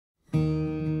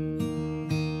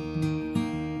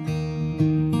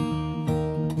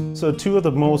So two of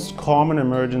the most common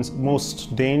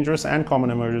most dangerous and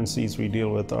common emergencies we deal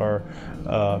with are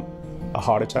a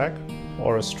heart attack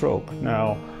or a stroke.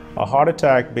 Now, a heart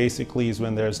attack basically is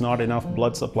when there's not enough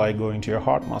blood supply going to your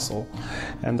heart muscle.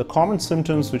 And the common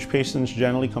symptoms which patients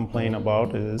generally complain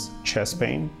about is chest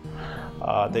pain.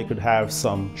 They could have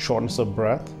some shortness of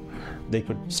breath. They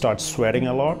could start sweating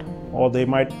a lot, or they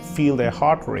might feel their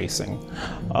heart racing.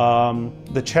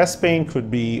 The chest pain could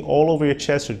be all over your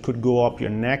chest. It could go up your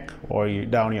neck or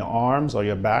down your arms or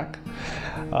your back.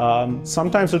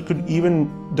 Sometimes it could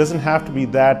even, doesn't have to be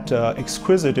that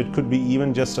exquisite. It could be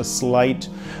even just a slight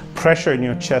pressure in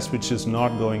your chest which is not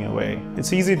going away.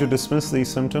 It's easy to dismiss these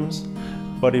symptoms,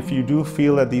 but if you do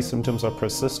feel that these symptoms are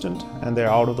persistent and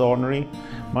they're out of the ordinary,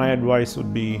 my advice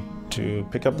would be to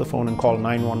pick up the phone and call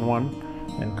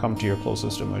 911 and come to your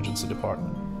closest emergency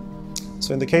department.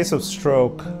 So in the case of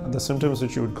stroke, the symptoms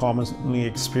that you would commonly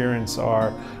experience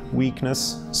are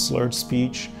weakness, slurred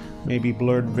speech, maybe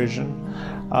blurred vision.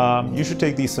 You should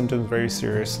take these symptoms very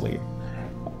seriously.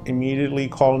 Immediately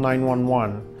call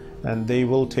 911 and they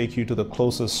will take you to the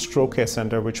closest stroke care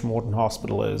center, which Morton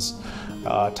Hospital is.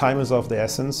 Time is of the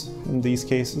essence in these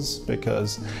cases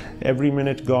because every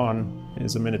minute gone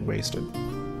is a minute wasted.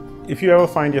 If you ever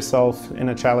find yourself in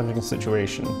a challenging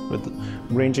situation,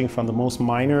 ranging from the most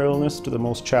minor illness to the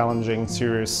most challenging,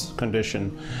 serious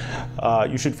condition,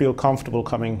 you should feel comfortable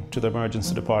coming to the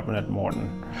emergency department at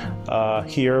Morton.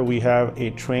 Here we have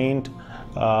a trained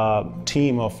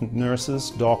team of nurses,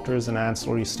 doctors, and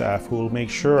ancillary staff who will make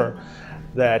sure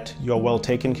that you're well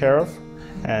taken care of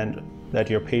and that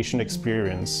your patient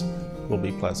experience will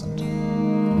be pleasant.